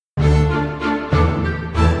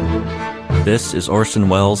This is Orson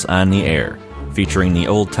Welles on the Air, featuring the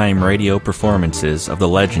old-time radio performances of the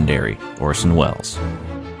legendary Orson Welles.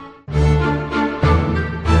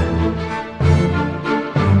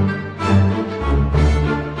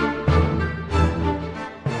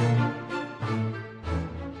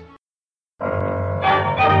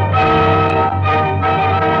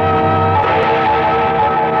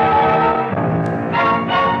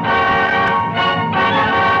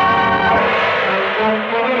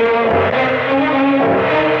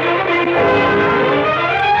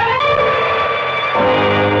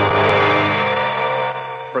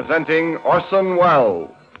 Presenting Orson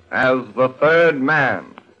Welles as the Third Man.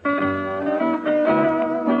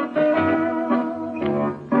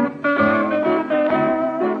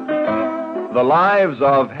 The Lives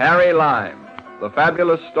of Harry Lime, the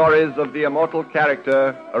fabulous stories of the immortal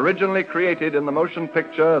character originally created in the motion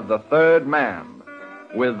picture The Third Man,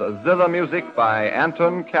 with zither music by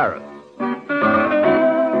Anton Karas.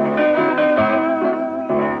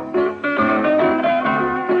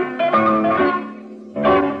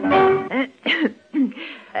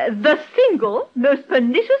 The single most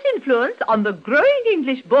pernicious influence on the growing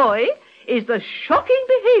English boy is the shocking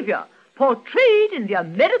behavior portrayed in the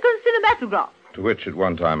American cinematograph. To which at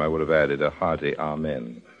one time I would have added a hearty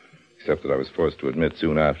amen, except that I was forced to admit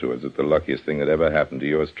soon afterwards that the luckiest thing that ever happened to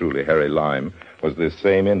yours truly, Harry Lime, was this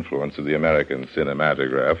same influence of the American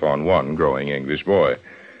cinematograph on one growing English boy.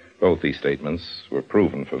 Both these statements were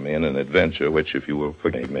proven for me in an adventure which, if you will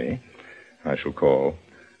forgive me, I shall call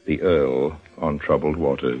The Earl on Troubled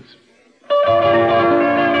Waters.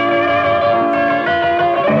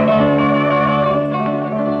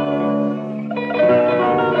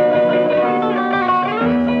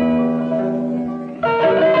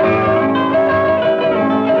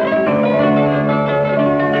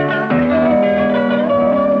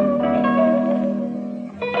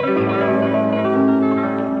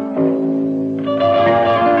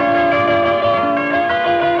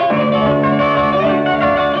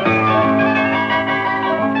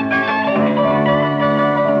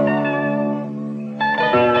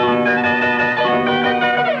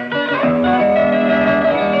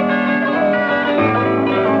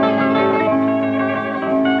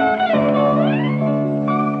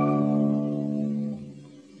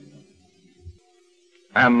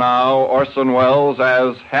 And now, Orson Welles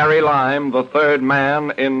as Harry Lime, the Third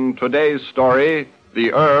Man, in today's story,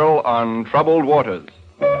 The Earl on Troubled Waters.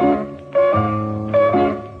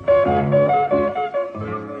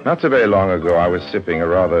 Not so very long ago, I was sipping a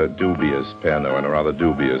rather dubious Pernod in a rather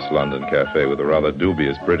dubious London cafe with a rather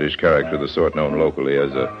dubious British character, the sort known locally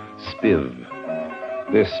as a spiv.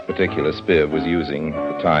 This particular spiv was using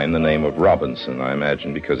at the time the name of Robinson, I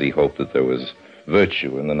imagine, because he hoped that there was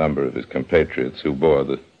virtue in the number of his compatriots who bore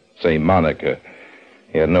the same moniker.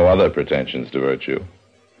 He had no other pretensions to virtue.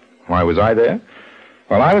 Why was I there?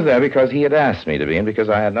 Well, I was there because he had asked me to be, and because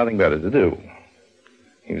I had nothing better to do.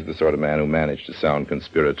 He was the sort of man who managed to sound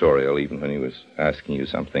conspiratorial even when he was asking you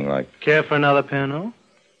something like... Care for another Pernod?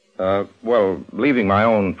 Well, leaving my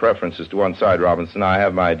own preferences to one side, Robinson, I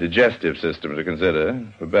have my digestive system to consider.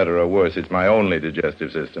 For better or worse, it's my only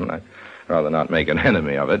digestive system. I'd rather not make an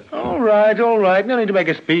enemy of it. All right. No need to make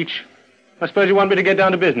a speech. I suppose you want me to get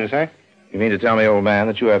down to business, eh? You mean to tell me, old man,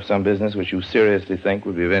 that you have some business which you seriously think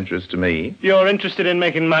would be of interest to me? You're interested in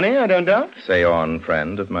making money, I don't doubt. Say on,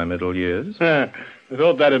 friend of my middle years. I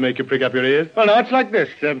thought that'd make you prick up your ears. Well, no, it's like this.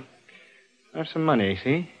 I have some money,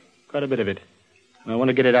 see? Quite a bit of it. I want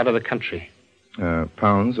to get it out of the country.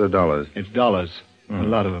 Pounds or dollars? It's dollars. A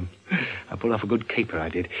lot of them. I pulled off a good caper, I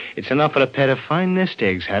did. It's enough for a pair of fine nest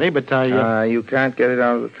eggs, Harry, but you can't get it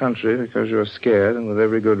out of the country because you're scared, and with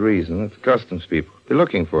every good reason. It's customs people. They're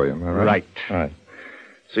looking for you, am I right? Right.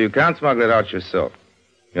 So you can't smuggle it out yourself.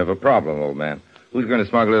 You have a problem, old man. Who's going to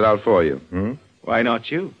smuggle it out for you? Why not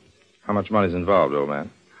you? How much money's involved, old man?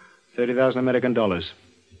 30,000 American dollars.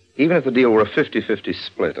 Even if the deal were a 50-50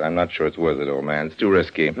 split, I'm not sure it's worth it, old man. It's too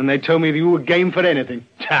risky. And they told me that you were game for anything.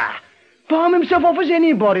 Palm himself off as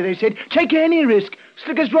anybody, they said. Take any risk.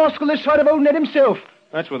 Slickest rascal this side of old Ned himself.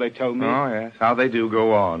 That's what they told me. Oh, yes. How they do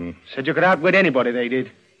go on. Said you could outwit anybody, they did.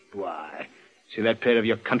 Why? See that pair of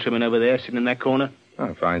your countrymen over there sitting in that corner?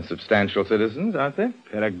 Oh, fine, substantial citizens, aren't they?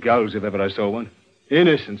 Pair of gulls, if ever I saw one.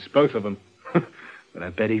 Innocents, both of them. But I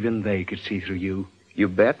bet even they could see through you. You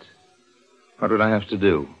bet? What would I have to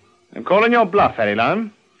do? I'm calling your bluff, Harry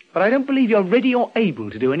Lime. But I don't believe you're ready or able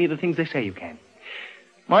to do any of the things they say you can.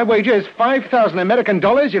 My wager is 5,000 American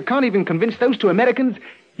dollars. You can't even convince those two Americans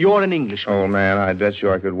you're an Englishman. Oh, man, I bet you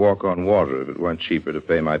I could walk on water if it weren't cheaper to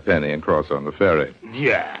pay my penny and cross on the ferry.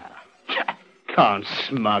 Yeah. Can't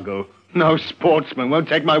smuggle. No sportsman won't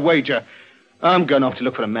take my wager. I'm going off to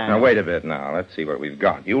look for a man. Now, wait a bit now. Let's see what we've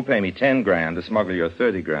got. You'll pay me 10 grand to smuggle your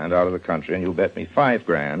 30 grand out of the country, and you'll bet me 5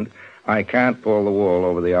 grand I can't pull the wool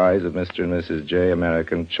over the eyes of Mr. and Mrs. J.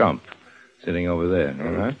 American Chump sitting over there,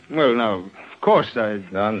 all right? Well, now, of course,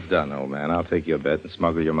 Done's done, old man. I'll take your bet and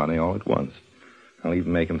smuggle your money all at once. I'll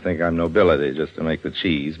even make him think I'm nobility just to make the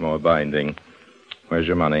cheese more binding. Where's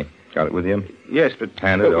your money? Got it with you? Yes, but...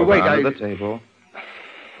 Hand it over wait, under the table.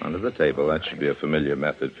 Under the table. That should be a familiar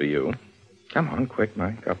method for you. Come on, quick.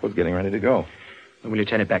 My couple's getting ready to go. Will you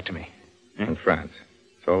turn it back to me? In France.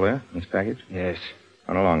 It's all there, this package? Yes.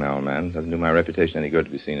 Run along now, old man. Doesn't do my reputation any good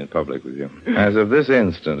to be seen in public with you. As of this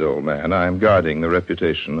instant, old man, I am guarding the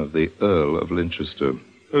reputation of the Earl of Linchester.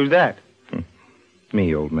 Who's that?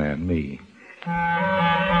 Me, old man, me.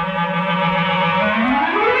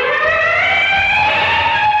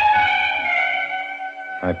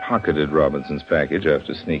 I pocketed Robinson's package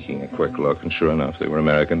after sneaking a quick look, and sure enough, they were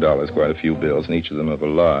American dollars, quite a few bills, and each of them of a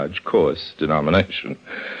large, coarse denomination.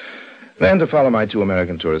 Then, to follow my 2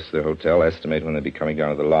 American tourists to their hotel, estimate when they'd be coming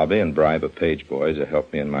down to the lobby, and bribe a page boy to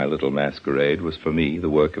help me in my little masquerade was, for me, the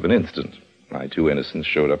work of an instant. My 2 innocents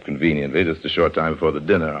showed up conveniently just a short time before the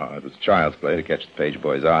dinner hour. It was child's play to catch the page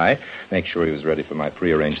boy's eye, make sure he was ready for my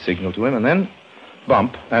prearranged signal to him, and then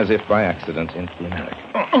bump, as if by accident, into the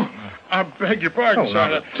American. I beg your pardon, sir.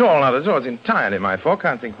 Not at all, not at all. It's entirely my fault.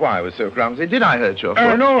 Can't think why I was so clumsy. Did I hurt your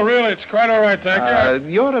foot? No, really, it's quite all right, thank you.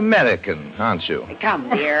 You're American, aren't you? Come,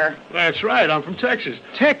 dear. That's right, I'm from Texas.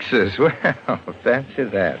 Texas? Well, fancy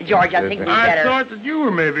that. George, I think we better... I thought that you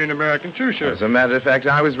were maybe an American, too, sir. As a matter of fact,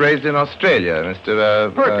 I was raised in Australia,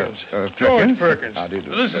 Mr. Perkins. Perkins. George Perkins. How do you do?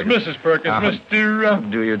 This is Mrs. Perkins. Mr. How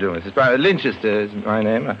do you do, Mrs. Perkins? Linchester is my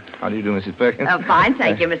name. How do you do, Mrs. Perkins? Fine,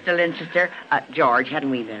 thank you, Mr. Linchester. George, hadn't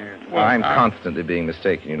we better... Well, I'm constantly being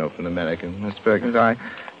mistaken, for an American, Mr. Perkins.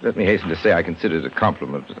 Let me hasten to say I consider it a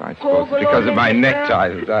compliment, I suppose, because of my necktie.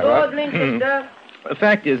 Lord Linchester. The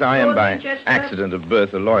fact is, I am by accident of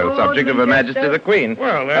birth a loyal subject of Her Majesty the Queen.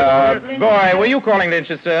 Well, boy, were you calling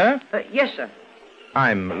Linchester? Yes, sir.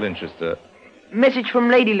 I'm Linchester. Message from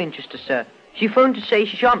Lady Linchester, sir. She phoned to say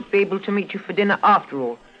she shan't be able to meet you for dinner after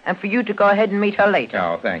all, and for you to go ahead and meet her later.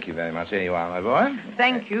 Oh, thank you very much. Here you are, my boy.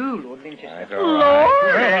 Thank you, Lord Linchester. Right, all right.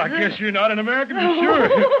 Well, I guess you're not an American, for sure.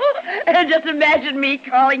 And just imagine me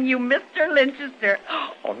calling you Mr. Linchester.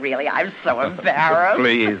 Oh, really, I'm so embarrassed.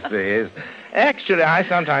 Please. Actually, I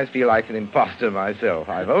sometimes feel like an imposter myself.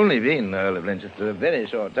 I've only been Earl of Linchester a very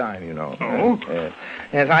short time, Oh?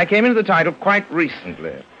 Yes, I came into the title quite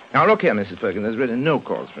recently. Now, look here, Mrs. Perkins, there's really no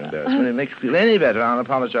cause for embarrassment. It makes you feel any better. I'll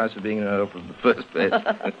apologize for being an earl from the first place.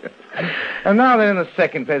 And now then, in the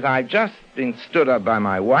second place, I've just been stood up by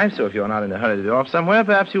my wife, so if you're not in a hurry to be off somewhere,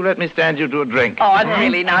 perhaps you'll let me stand you to a drink. Oh, it's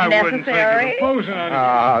really not necessary. I wouldn't think of imposing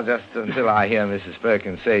on you. Just until I hear Mrs.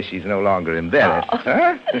 Perkins say she's no longer embarrassed.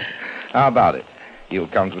 Huh? How about it? You'll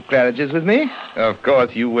come to Claridge's with me? Of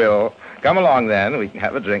course you will. Come along, then. We can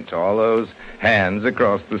have a drink to all those hands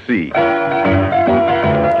across the sea.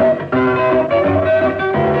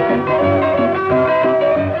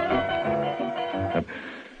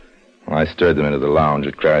 I stirred them into the lounge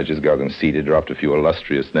at Claridge's, got them seated, dropped a few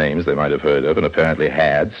illustrious names they might have heard of and apparently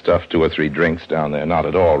had, stuffed 2 or 3 drinks down their not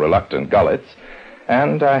at all reluctant gullets,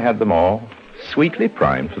 and I had them all sweetly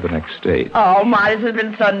primed for the next stage. Oh, my, this has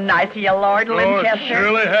been so nice of you, Lord Linchester. It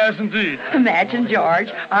surely has indeed. Imagine, George,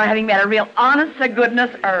 our having met a real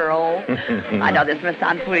honest-to-goodness Earl. I know this must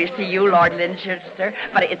sound foolish to you, Lord Linchester,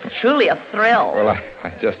 but it's truly a thrill. Well, I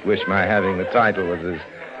just wish my having the title was as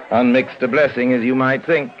unmixed a blessing as you might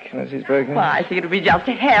think, Mrs. Perkins. Why, I think it would be just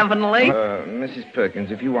heavenly. Mrs.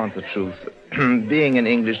 Perkins, if you want the truth, being an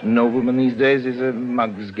English nobleman these days is a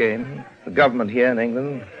mug's game. The government here in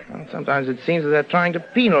England, well, sometimes it seems that they're trying to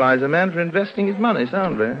penalize a man for investing his money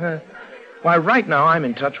soundly. Why, right now I'm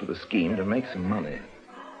in touch with a scheme to make some money.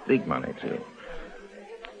 Big money, too.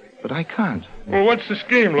 But I can't. Well, what's the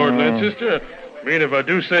scheme, Lord Linchester? I mean, if I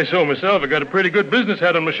do say so myself, I got a pretty good business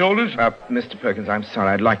head on my shoulders. Mr. Perkins, I'm sorry.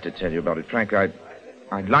 I'd like to tell you about it. Frankly,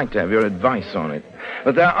 I'd like to have your advice on it.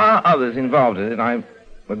 But there are others involved in it, and I've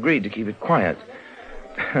agreed to keep it quiet.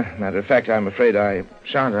 Matter of fact, I'm afraid I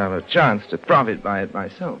shan't have a chance to profit by it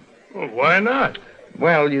myself. Well, why not?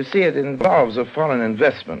 Well, you see, it involves a foreign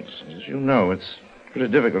investment. As you know, it's pretty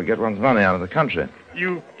difficult to get one's money out of the country.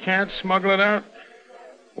 You can't smuggle it out?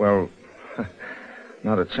 Well,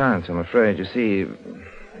 not a chance, I'm afraid. You see,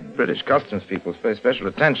 British customs people pay special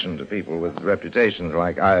attention to people with reputations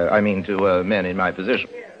like to men in my position.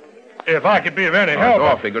 If I could be of any It's help...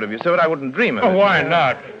 awfully good of you, sir, but I wouldn't dream of it. Oh, why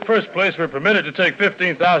not? First place, we're permitted to take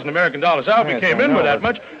 15,000 American dollars out. We Yes, came I in with know. that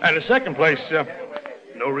much. And in second place,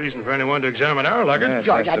 No reason for anyone to examine our luggage. Yes,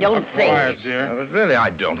 George, I don't think. Quiet, dear. But really,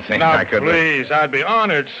 I don't think Now, I could... please, I'd be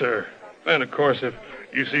honored, sir. And, of course, if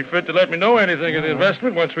you see fit to let me know anything of the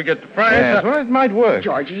investment once we get the price... Yes, well, it might work.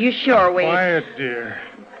 George, are you sure we... Quiet, dear.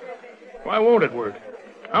 Why won't it work?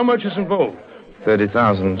 How much is involved?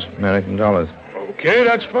 30,000 American dollars. Okay,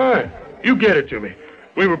 that's fine. You get it to me.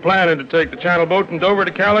 We were planning to take the Channel boat from Dover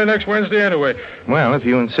to Cali next Wednesday anyway. Well, if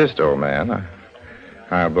you insist, old man,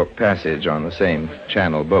 I'll book passage on the same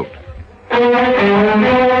Channel boat.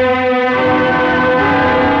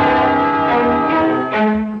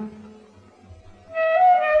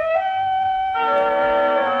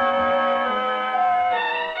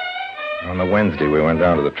 On the Wednesday, we went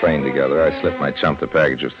down to the train together. I slipped my chump the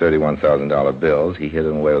package of $31,000 bills. He hid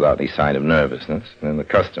them away without any sign of nervousness. And in the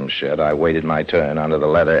customs shed, I waited my turn under the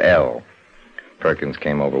letter L. Perkins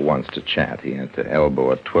came over once to chat. He had to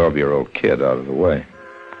elbow a 12-year-old kid out of the way.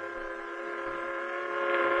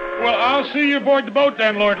 Well, I'll see you aboard the boat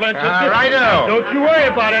then, Lord Lancaster. Righto. Don't you worry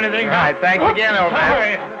about anything. All right, thanks again, old man.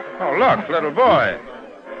 Sorry. Oh, look, little boy.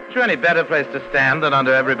 Is there any better place to stand than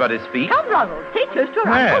under everybody's feet? Come, Ronald. Stay close to your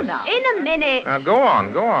Yes. uncle now. In a minute. Now, go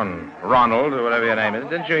on, Ronald, or whatever your name is.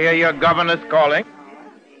 Didn't you hear your governess calling?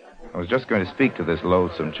 I was just going to speak to this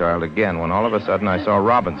loathsome child again when all of a sudden I saw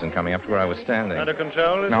Robinson coming up to where I was standing. Under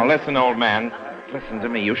control? Now, listen, old man. Listen to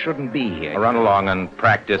me. You shouldn't be here. Run along and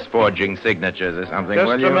practice forging signatures or something,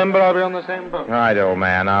 will you? I'll be on the same boat. Right, old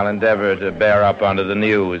man. I'll endeavor to bear up under the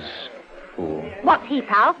news. Fool. What's he,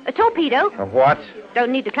 pal? A torpedo? A what?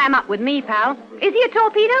 Don't need to climb up with me, pal. Is he a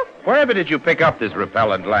torpedo? Wherever did you pick up this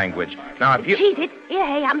repellent language? Now, if you... Cheated. Here,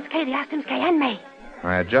 hey, I'm scared Aston and me.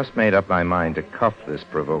 I had just made up my mind to cuff this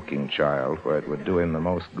provoking child where it would do him the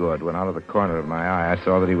most good when out of the corner of my eye I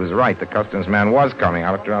saw that he was right. The customs man was coming.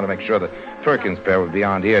 I looked around to make sure the Perkins pair were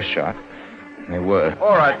beyond earshot. They were.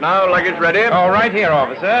 All right, now, luggage ready? All right here,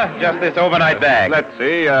 officer. Just this overnight bag. Let's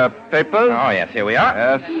see, papers? Oh, yes, here we are.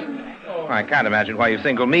 Yes. I can't imagine why you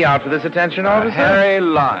singled me out for this attention, officer. Harry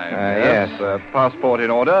Lime. Yes. Passport in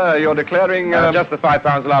order. You're declaring... Just the 5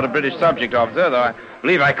 pounds allowed a British subject, officer, though I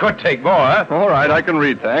believe I could take more. All right, I can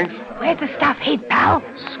read, thanks. Where's the stuff hid, pal?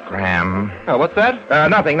 Scram. Oh, what's that?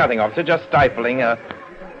 Nothing, officer. Just stifling a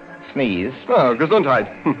sneeze. Oh, Gesundheit.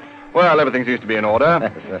 Well, everything seems to be in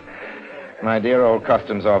order. My dear old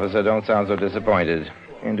customs officer, don't sound so disappointed.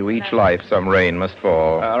 Into each life, some rain must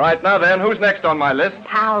fall. All right, now then, who's next on my list?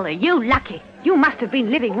 Pal, are you lucky? You must have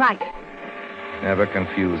been living right. Never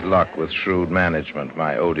confuse luck with shrewd management,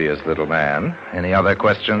 my odious little man. Any other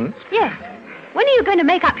questions? Yes. When are you going to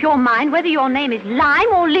make up your mind whether your name is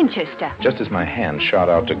Lime or Linchester? Just as my hand shot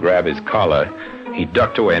out to grab his collar, he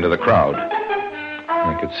ducked away into the crowd.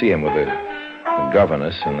 I could see him with the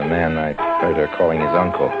governess and the man I heard her calling his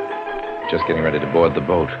uncle, just getting ready to board the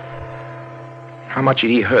boat. How much had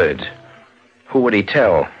he heard? Who would he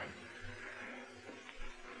tell?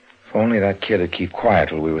 If only that kid would keep quiet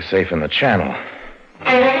till we were safe in the channel.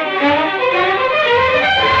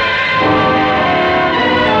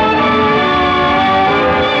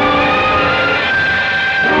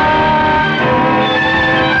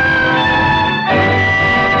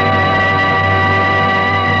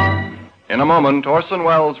 In a moment, Orson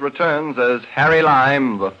Welles returns as Harry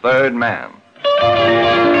Lime, the third man.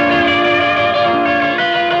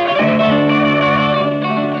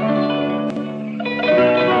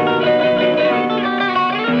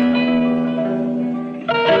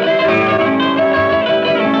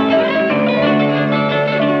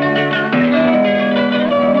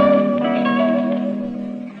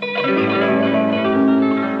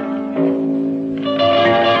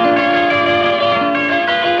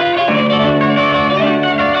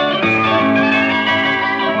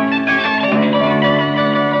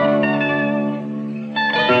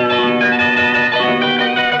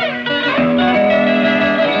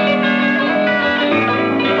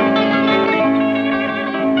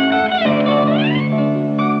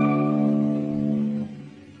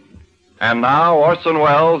 And now Orson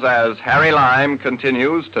Welles as Harry Lime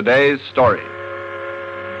continues today's story.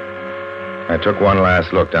 I took one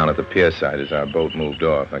last look down at the pier side as our boat moved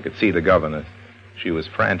off. I could see the governess. She was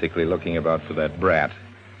frantically looking about for that brat.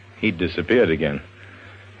 He'd disappeared again.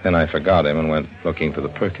 Then I forgot him and went looking for the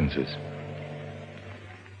Perkinses.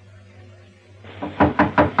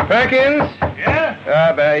 Perkins?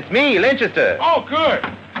 Yeah? It's me, Linchester. Oh, good.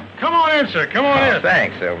 Come on in, sir. Come on in.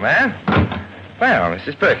 Thanks, old man. Well,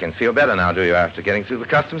 Mrs. Perkins, feel better now, do you, after getting through the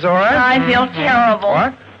customs, all right? I feel terrible.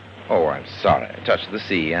 What? Oh, I'm sorry. I touched the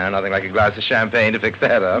sea, nothing like a glass of champagne to fix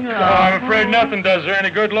that up. Oh, I'm afraid nothing does her any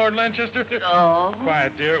good, Lord Lancaster. Oh.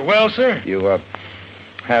 Quiet, dear. Well, sir? You,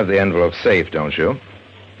 have the envelope safe, don't you?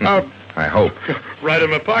 I hope. Right in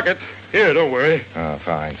my pocket. Here, don't worry. Oh,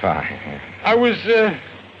 fine. I was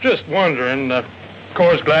just wondering. Of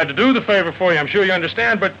course, glad to do the favor for you. I'm sure you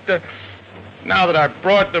understand, but now that I've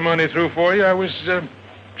brought the money through for you, I was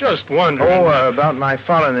just wondering. Oh, about my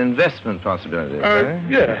foreign investment possibilities, eh?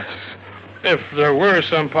 Yes. If there were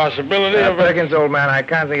some possibility of... Perkins, old man, I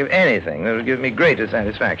can't think of anything that would give me greater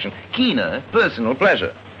satisfaction, keener personal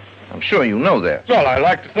pleasure. I'm sure you know that. Well, I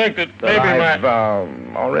like to think that maybe I've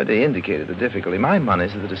already indicated the difficulty. My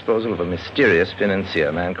money's at the disposal of a mysterious financier,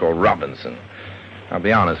 a man called Robinson. I'll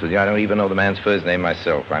be honest with you, I don't even know the man's first name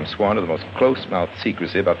myself. I'm sworn to the most close-mouthed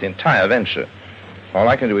secrecy about the entire venture. All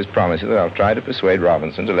I can do is promise you that I'll try to persuade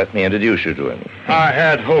Robinson to let me introduce you to him. I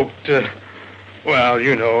had hoped,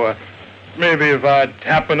 maybe if I'd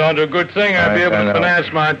happened onto a good thing, I'd be able to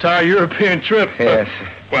finance my entire European trip. Yes.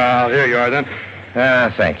 Well, here you are, then.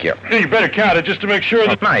 Thank you. You better count it just to make sure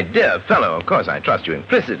that... Oh, my dear fellow, of course I trust you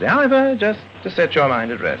implicitly. However, just to set your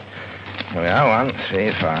mind at rest. Here we are, 1,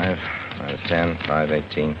 3, 5, 5 is 10, 5,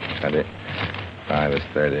 18, 20, 5 is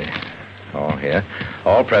 30. All here.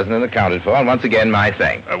 All present and accounted for, and once again, my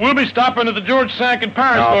thanks. We'll be stopping at the George Sank in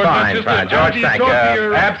Paris, Oh, Lord. fine. George Sank.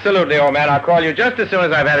 Absolutely, old man. I'll call you just as soon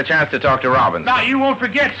as I've had a chance to talk to Robinson. Now, you won't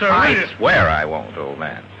forget, sir, will I you? swear I won't, old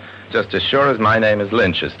man. Just as sure as my name is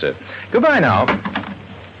Linchester. Goodbye now.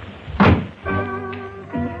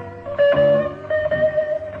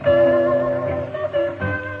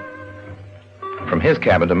 From his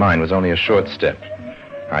cabin to mine was only a short step.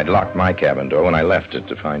 I'd locked my cabin door when I left it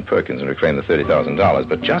to find Perkins and reclaim the $30,000,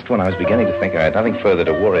 but just when I was beginning to think I had nothing further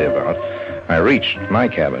to worry about, I reached my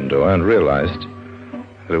cabin door and realized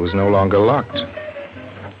that it was no longer locked.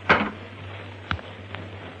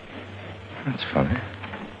 That's funny.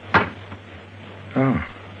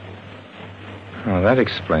 Oh, that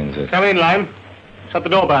explains it. Come in, Lime. Shut the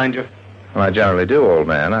door behind you. Well, I generally do, old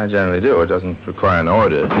man. I generally do. It doesn't require an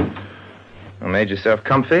order. Well, made yourself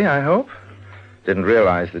comfy, I hope? Didn't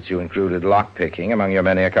realize that you included lock-picking among your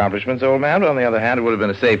many accomplishments, old man. But on the other hand, it would have been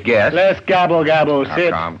a safe guess. Less gabble,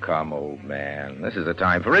 sit. Come, old man. This is a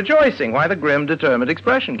time for rejoicing. Why the grim, determined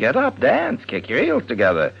expression? Get up, dance, kick your heels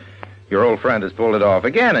together. Your old friend has pulled it off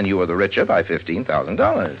again, and you are the richer by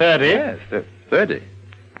 $15,000. 30? Yes, 30.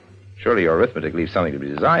 Surely your arithmetic leaves something to be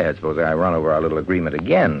desired. Suppose I run over our little agreement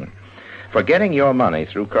again. For getting your money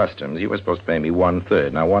through customs, you were supposed to pay me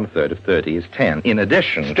 1/3. Now, 1/3 of 30 is 10. In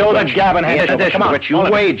addition Still the gab and hand. In addition Come on, to which you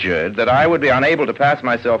wagered that I would be unable to pass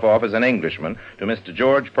myself off as an Englishman to Mr.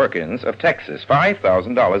 George Perkins of Texas.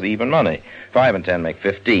 $5,000 even money. 5 and 10 make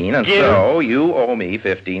 15, and so you owe me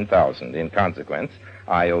 $15,000. In consequence,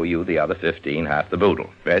 I owe you the other 15, half the boodle.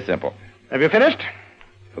 Very simple. Have you finished?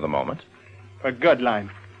 For the moment. For good, Lime.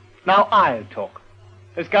 Now I'll talk.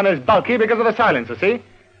 This gun is bulky because of the silencer, see?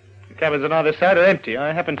 The cabins on either side are empty.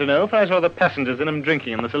 I happen to know, for I saw the passengers in them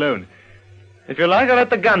drinking in the saloon. If you like, I'll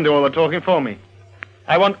let the gun do all the talking for me.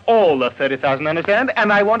 I want all the 30,000, understand?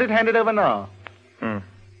 And I want it handed over now.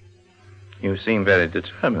 You seem very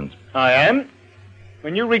determined. I am.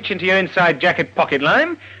 When you reach into your inside jacket pocket,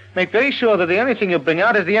 Lime, make very sure that the only thing you bring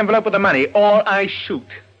out is the envelope with the money, or I shoot.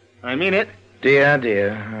 I mean it. Dear.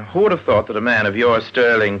 Who would have thought that a man of your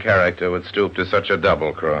sterling character would stoop to such a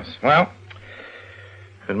double cross? Well,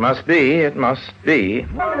 if it must be, it must be.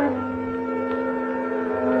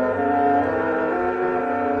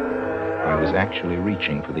 I was actually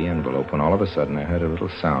reaching for the envelope when all of a sudden I heard a little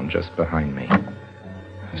sound just behind me.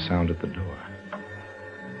 A sound at the door.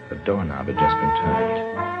 The doorknob had just been turned.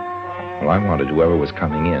 Well, I wanted whoever was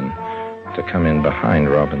coming in to come in behind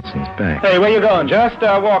Robinson's back. Hey, where you going? Just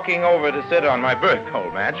walking over to sit on my berth,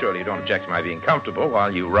 old man. Surely you don't object to my being comfortable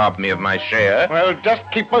while you rob me of my share. Well, just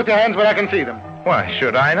keep both your hands where I can see them. Why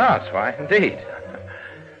should I not? Why, indeed.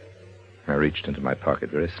 I reached into my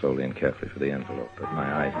pocket very slowly and carefully for the envelope, but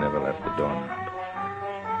my eyes never left the doorknob.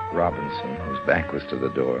 Robinson, whose back was to the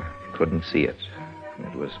door, couldn't see it.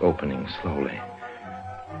 It was opening slowly.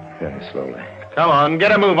 Very slowly. Come on,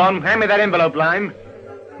 get a move on. Hand me that envelope, Lime.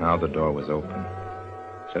 Now the door was open,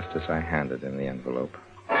 just as I handed him the envelope.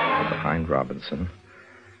 From behind Robinson,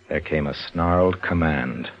 there came a snarled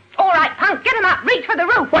command. All right, punk, get him up. Reach for the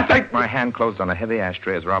roof. What the... My hand closed on a heavy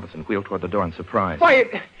ashtray as Robinson wheeled toward the door in surprise. Why,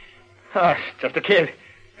 just a kid.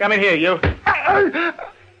 Come in here, you.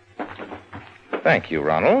 Thank you,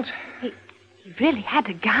 Ronald. He really had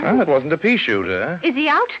a gun? Well, it wasn't a pea shooter. Is he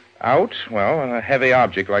out? Out? Well, when a heavy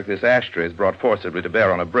object like this ashtray is brought forcibly to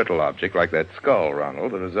bear on a brittle object like that skull,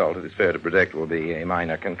 Ronald, the result, it is fair to predict, will be a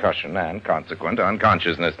minor concussion and consequent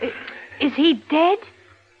unconsciousness. Is he dead?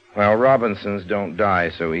 Well, Robinsons don't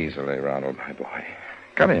die so easily, Ronald, my boy.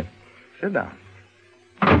 Come in. Sit down.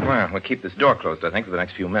 Well, we'll keep this door closed, I think, for the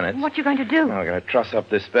next few minutes. What you going to do? Well, we're going to truss up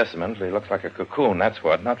this specimen so he looks like a cocoon, that's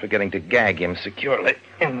what. Not forgetting to gag him securely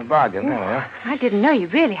in the bargain. There we are. I didn't know you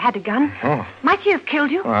really had a gun. Oh. Might he have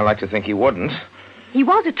killed you? Well, I like to think he wouldn't. He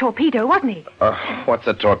was a torpedo, wasn't he? What's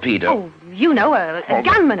a torpedo? Oh, you know, a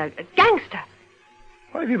gunman, a gangster.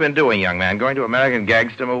 What have you been doing, young man? Going to American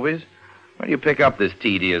gangster movies? Where do you pick up this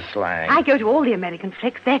tedious slang? I go to all the American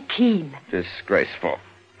flicks. They're keen. Disgraceful.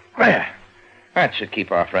 There. That should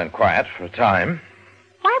keep our friend quiet for a time.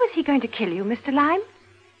 Why was he going to kill you, Mr. Lime?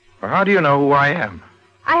 Well, how do you know who I am?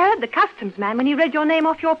 I heard the customs man when he read your name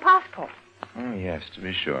off your passport. Oh, yes, to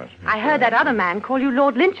be sure. I heard that other man call you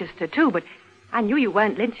Lord Linchester, too, but I knew you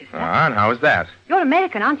weren't Linchester. Ah, and how is that? You're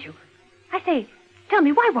American, aren't you? I say, tell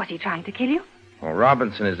me, why was he trying to kill you? Well,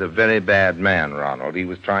 Robinson is a very bad man, Ronald. He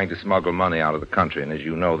was trying to smuggle money out of the country, and as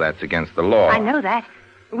you know, that's against the law. I know that.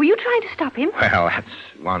 Were you trying to stop him? Well, that's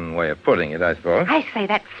one way of putting it, I suppose. I say,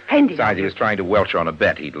 that's splendid. Besides, he was trying to welch on a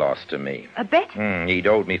bet he'd lost to me. A bet? He'd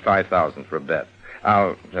owed me $5,000 for a bet.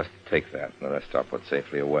 I'll just take that and the rest I'll put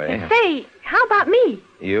safely away. Say, how about me?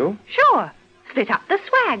 You? Sure. Split up the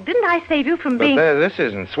swag. Didn't I save you from being... But this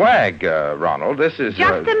isn't swag, Ronald. This is...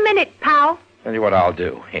 Just a minute, pal. Tell you what I'll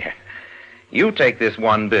do. Here. You take this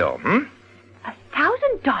one bill,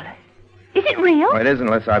 $1,000? Is it real? Well, it isn't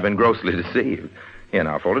unless I've been grossly deceived. Here,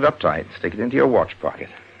 now, fold it up tight. Stick it into your watch pocket.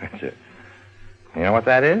 That's it. You know what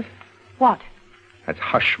that is? What? That's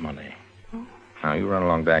hush money. Now, you run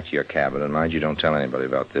along back to your cabin, and mind you don't tell anybody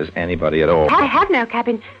about this. Anybody at all. I have no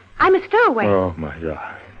cabin. I'm a stowaway. Oh, my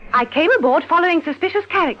God. I came aboard following suspicious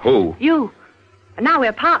characters. Who? You. And now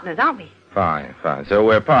we're partners, aren't we? Fine. So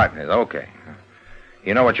we're partners. Okay.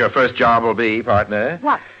 You know what your first job will be, partner?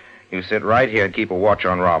 What? You sit right here and keep a watch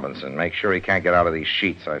on Robinson. Make sure he can't get out of these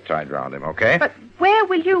sheets I've tied around him, okay? But where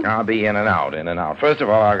will you... I'll be in and out. First of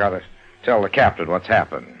all, I gotta tell the captain what's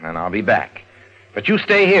happened, and I'll be back. But you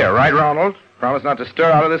stay here, right, Ronald? Promise not to stir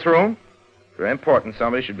out of this room? It's very important.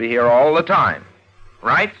 Somebody should be here all the time.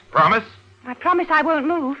 Right? Promise? I promise I won't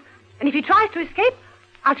move. And if he tries to escape,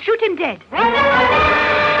 I'll shoot him dead.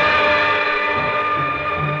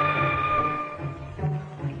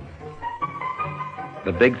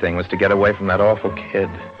 The big thing was to get away from that awful kid.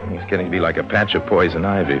 He was getting to be like a patch of poison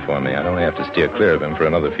ivy for me. I'd only have to steer clear of him for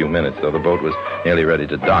another few minutes, though the boat was nearly ready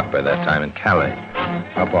to dock by that time in Calais.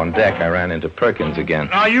 Up on deck, I ran into Perkins again.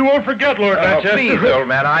 Now, you won't forget, Lord Manchester. Please, old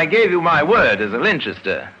man, I gave you my word as a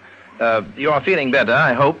Linchester. You're feeling better,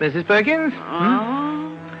 I hope, Mrs. Perkins?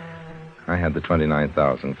 I had the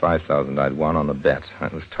 $29,000, $5,000 I'd won on the bet.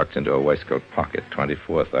 That was tucked into a waistcoat pocket.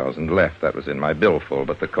 $24,000 left. That was in my billfold,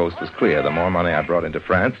 but the coast was clear. The more money I brought into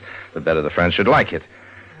France, the better the French should like it.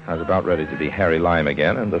 I was about ready to be Harry Lime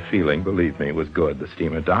again, and the feeling, believe me, was good. The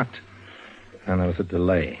steamer docked, and there was a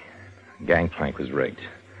delay. The gangplank was rigged.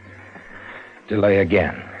 Delay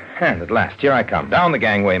again. And at last, here I come. Down the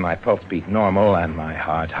gangway, my pulse beat normal and my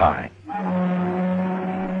heart high.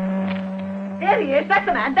 There he is. That's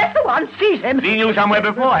the man. That's the one. Seize him. Seen you somewhere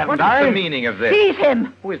before, haven't I? What's the meaning of this? Seize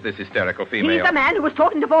him. Who is this hysterical female? He's the man who was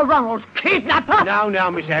talking to Paul Ronald. Kidnapper. Now,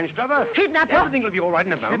 Miss Anstruther. Kidnapper. Everything will be all right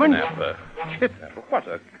in a moment. Kidnapper? What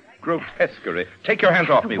a grotesquerie. Take your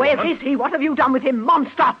hands off me, Where woman. is he? What have you done with him,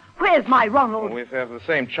 monster? Where's my Ronald? We have the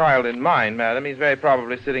same child in mind, madam. He's very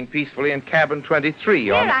probably sitting peacefully in cabin 23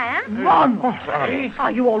 Here on... I am. Ronald.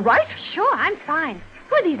 Are you all right? Sure, I'm fine.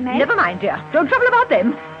 Who are these men? Never mind, dear. Don't trouble about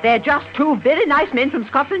them. They're just two very nice men from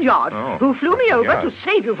Scotland Yard who flew me over Yard. to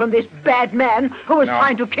save you from this bad man who was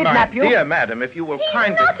trying to kidnap you. Dear madam, if you will He's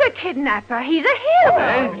kindly... not a kidnapper. He's a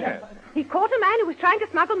hero. Yes. He caught a man who was trying to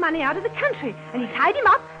smuggle money out of the country, and he tied him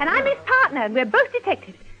up, and I'm his partner, and we're both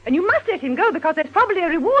detectives. And you must let him go because there's probably a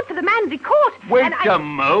reward for the man he caught. Wait a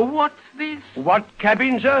mo, what's this? What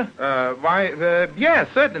cabin, sir? Yes,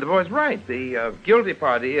 certainly, the boy's right. The guilty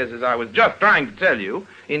party is, as I was just trying to tell you,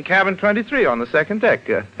 in cabin 23 on the second deck.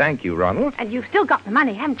 Thank you, Ronald. And you've still got the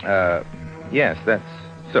money, haven't you? Yes, that's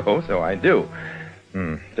so I do.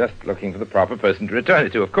 Just looking for the proper person to return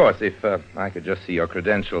it to, of course. If I could just see your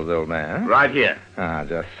credentials, old man. Right here.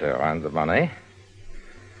 Just so. And the money.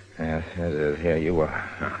 Yes, it is. Here you are.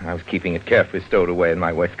 I was keeping it carefully stowed away in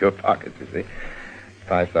my waistcoat pocket, you see.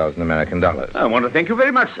 5,000 American dollars. I want to thank you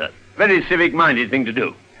very much, sir. Very civic-minded thing to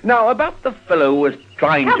do. Now, about the fellow who was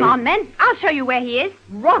trying Come on, men. I'll show you where he is.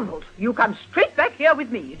 Ronald, you come straight back here with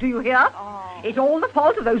me. Do you hear? It's all the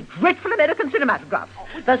fault of those dreadful American cinematographs.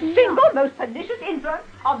 The single most pernicious influence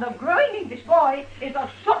on the growing English boy is the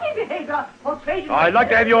shocking behavior portrayed in... I'd like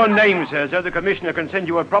to have your name, sir, so the commissioner can send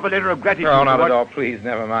you a proper letter of gratitude. Oh, not at all. Please,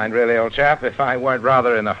 never mind, really, old chap. If I weren't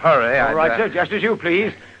rather in a hurry, All right, sir, just as you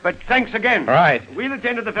please. But thanks again. All right. We'll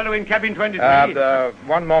attend to the fellow in cabin 23.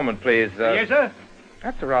 One moment, please. Yes, sir?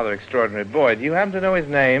 That's a rather extraordinary boy. Do you happen to know his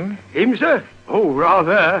name? Him, sir? Oh,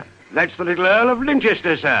 rather. That's the little Earl of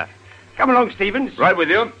Linchester, sir. Come along, Stevens. Right with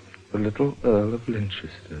you. The little Earl of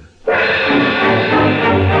Linchester.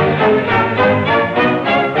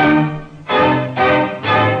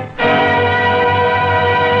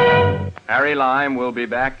 Harry Lime will be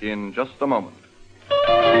back in just a moment.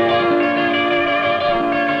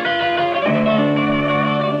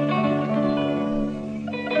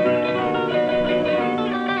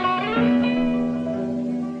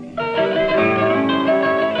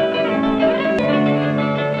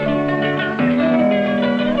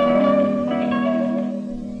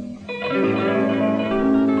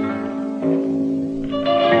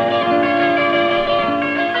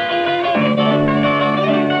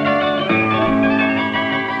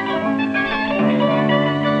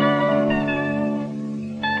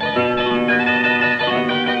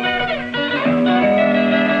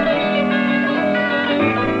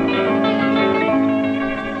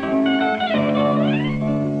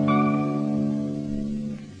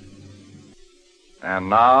 And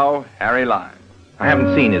now, Harry Lime. I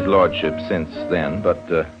haven't seen his lordship since then, but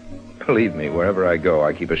believe me, wherever I go,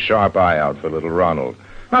 I keep a sharp eye out for little Ronald.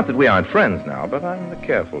 Not that we aren't friends now, but I'm the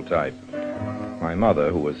careful type. My mother,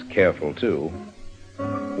 who was careful too,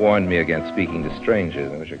 warned me against speaking to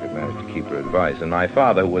strangers. I wish I could manage to keep her advice. And my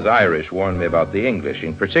father, who was Irish, warned me about the English,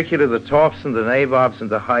 in particular the toffs and the nabobs and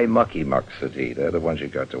the high mucky mucks that eat. They're the ones you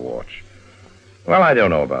got to watch. Well, I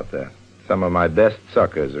don't know about that. Some of my best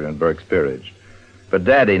suckers are in Burke's Peerage. But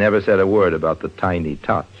Daddy never said a word about the tiny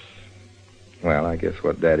tots. Well, I guess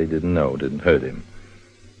what Daddy didn't know didn't hurt him.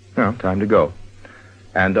 Well, time to go.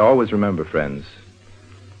 And always remember, friends,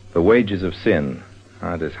 the wages of sin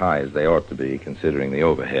aren't as high as they ought to be, considering the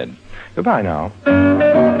overhead. Goodbye now.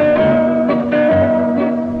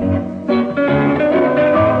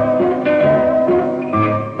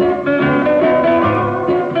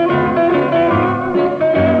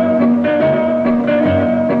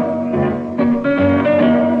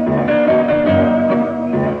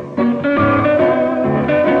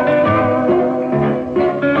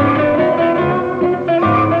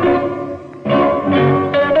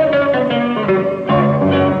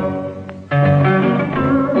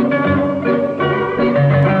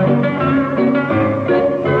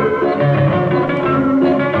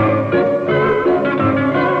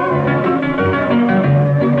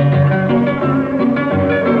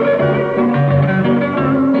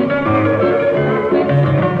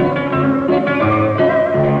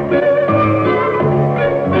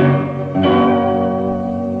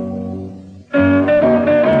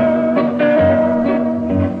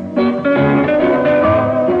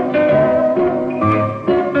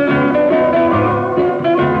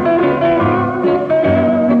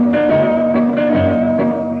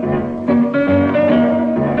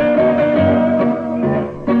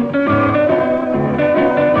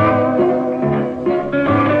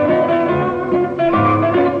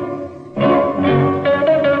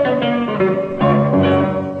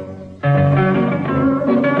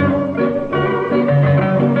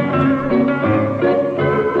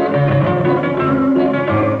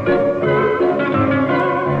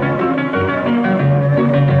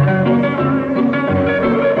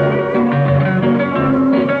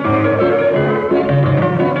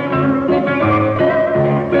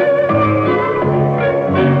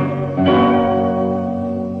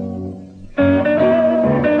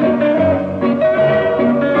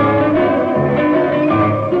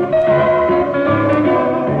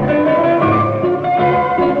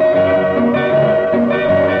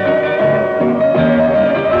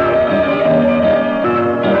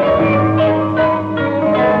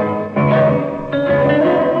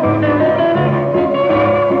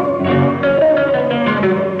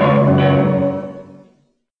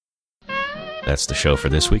 That's the show for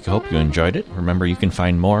this week. I hope you enjoyed it. Remember, you can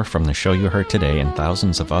find more from the show you heard today and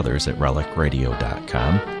thousands of others at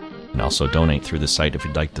relicradio.com. And also donate through the site if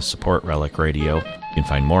you'd like to support Relic Radio. You can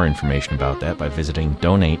find more information about that by visiting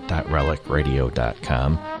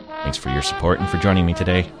donate.relicradio.com. Thanks for your support and for joining me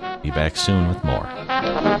today. Be back soon with more.